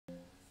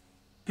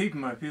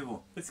My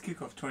people, let's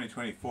kick off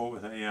 2024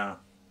 with a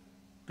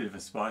bit of a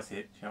spice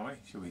hit, shall we?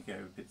 Shall we go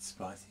a bit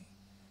spicy?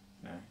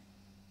 You know,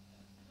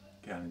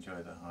 go and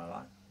enjoy the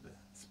highlight, the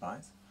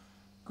spice.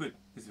 Good,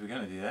 because if we're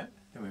going to do that,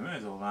 then we may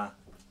as well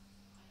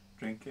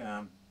drink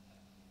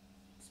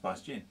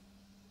spiced gin.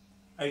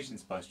 Asian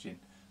spiced gin.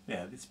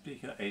 Now, this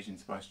particular Asian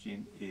spiced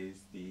gin is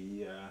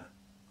the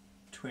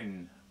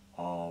twin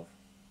of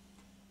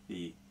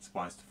the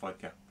spiced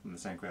vodka from the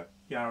same crowd,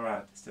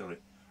 Yarra Distillery,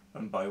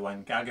 run by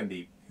one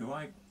Gargandeep, who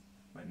I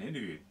went and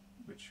interviewed,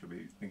 which I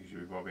think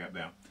should be popping up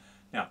now.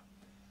 Now,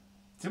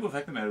 simple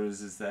fact of the matter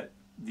is that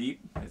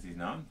Deep, as he's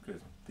known,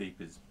 because Deep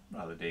is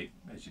rather deep,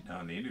 as you know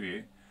in the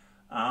interview,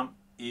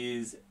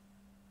 is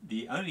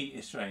the only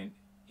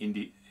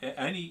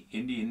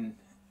Indian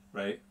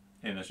right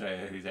in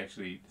Australia who's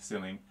actually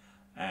distilling,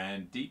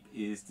 and Deep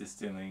is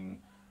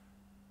distilling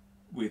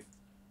with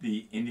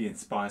the Indian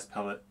spice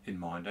palette in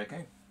mind.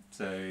 Okay,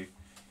 so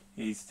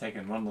he's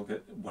taken one look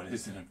at what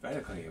is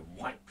emphatically a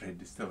white bread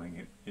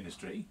distilling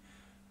industry.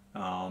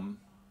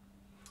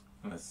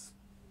 Unless,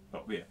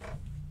 well, yeah,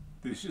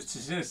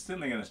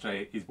 distilling in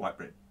Australia is white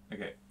bread.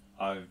 Okay,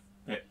 I've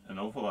met an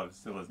awful lot of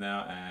distillers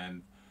now,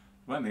 and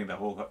one thing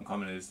they've all got in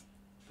common is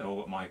they've all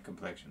got my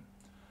complexion.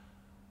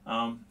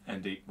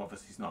 And Deep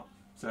obviously is not.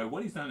 So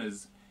what he's done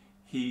is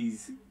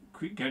he's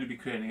going to be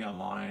creating a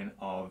line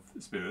of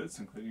spirits,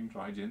 including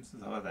dry gins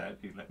and stuff like that.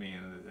 He let me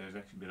in. There's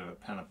actually a bit of a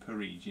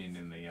panipuri gin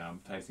in the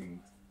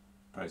tasting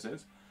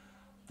process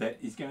that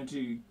is going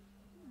to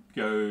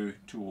go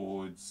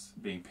towards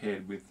being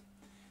paired with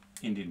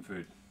Indian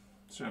food.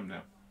 Show him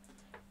now.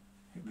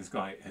 This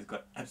guy has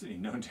got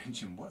absolutely no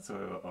intention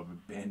whatsoever of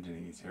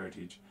abandoning his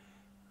heritage,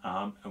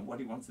 and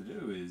what he wants to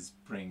do is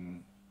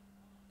bring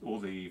all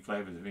the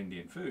flavours of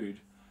Indian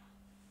food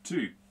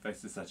to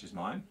faces such as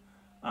mine,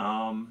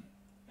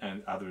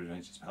 and other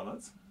adventurous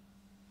palates.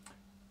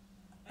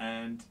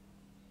 And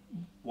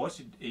whilst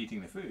you're eating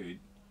the food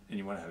and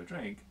you want to have a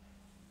drink,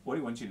 what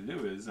he wants you to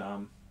do is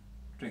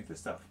drink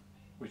this stuff,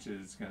 which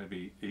is going to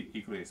be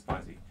equally as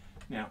spicy.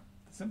 Now,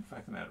 the simple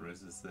fact of the matter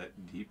is that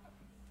Deep,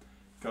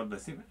 God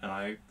bless him, and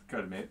I got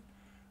to admit,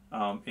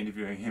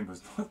 interviewing him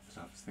was not the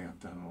toughest thing I've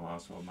done in the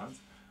last 12 months.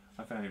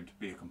 I found him to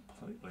be a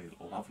completely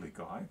lovely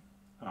guy,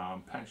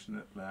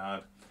 passionate,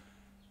 loud,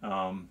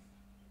 and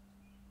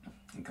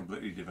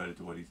completely devoted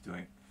to what he's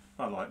doing.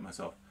 Rather like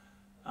myself.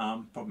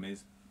 Problem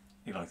is,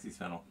 he likes his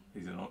fennel.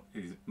 His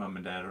mum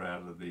and dad are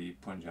out of the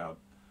Punjab.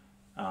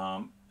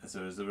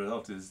 So as a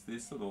result,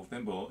 this little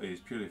thimble is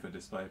purely for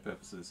display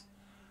purposes.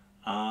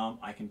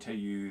 I can tell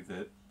you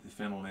that the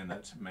fennel in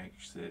it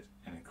makes it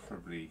an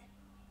incredibly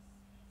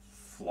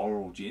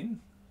floral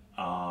gin.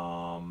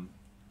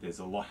 There's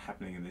a lot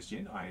happening in this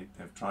gin. I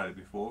have tried it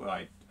before.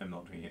 I am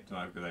not drinking it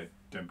tonight because I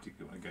don't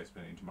particularly want to go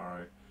spending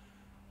tomorrow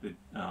with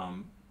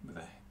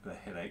a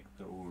headache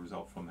that will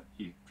result from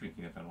you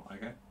drinking the fennel.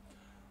 Okay,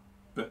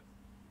 but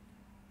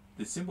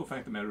the simple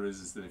fact of the matter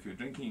is that if you're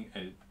drinking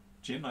a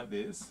gin like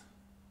this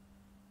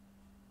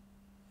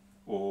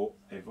or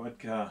a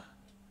vodka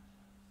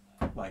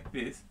like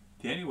this,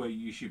 the only way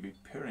you should be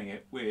pairing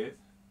it with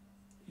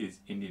is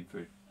Indian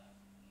food.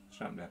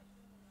 Shut them down.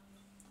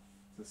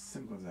 It's as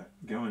simple as that.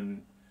 Go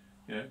and,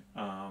 you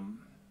know,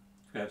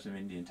 grab some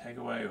Indian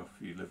takeaway, or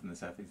if you live in the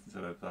southeastern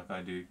suburbs like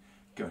I do,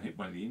 go and hit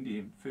one of the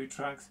Indian food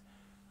trucks.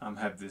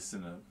 Have this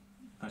in a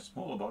much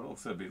smaller bottle,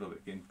 so it'll be a little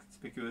bit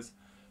inconspicuous,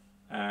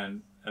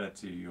 and add it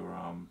to your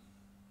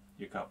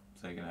cup,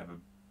 so you can have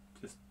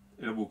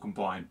it will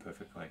combine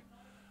perfectly.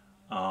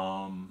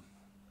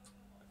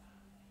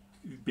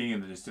 Being in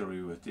the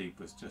distillery with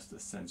Deep was just a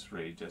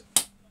sensory, just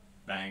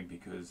bang,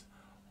 because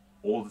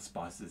all the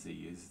spices he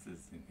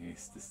uses in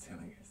his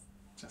distilling is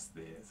just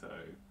there. So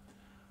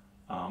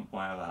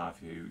my other half,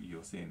 who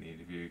you'll see in the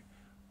interview,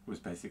 was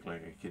basically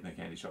like a kid in a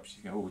candy shop.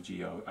 She's going, oh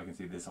gee, I can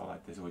see this, I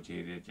like this, oh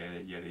gee,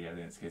 yada yada yada, and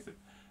it's case of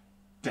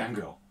down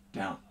girl,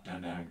 down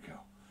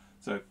girl.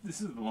 So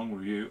this is the long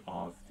review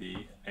of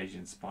the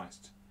Asian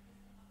spiced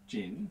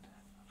gin.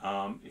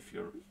 If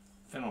you're a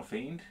fennel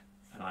fiend,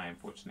 and I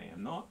unfortunately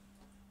am not,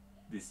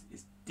 this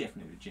is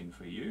definitely the gin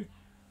for you.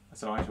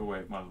 So I shall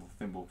wave my little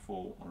thimble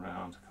full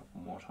around a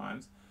couple more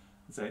times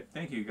and say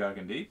thank you,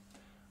 Gargandeep.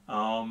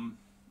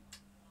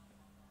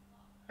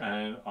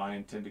 And I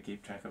intend to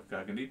keep track of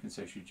Gargandeep, and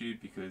so should you,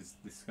 because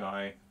this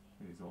guy,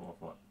 who's all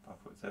of what,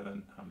 5'7",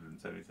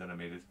 170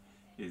 centimeters,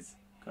 is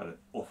got an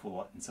awful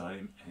lot inside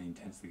him and he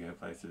intends to go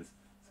places.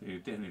 So you'll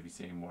definitely be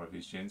seeing more of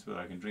his gins, whether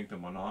I can drink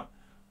them or not,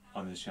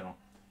 on this channel.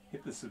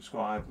 Hit the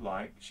subscribe,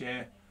 like,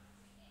 share,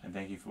 and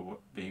thank you for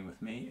being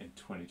with me in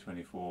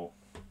 2024.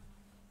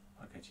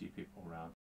 I'll catch you people around.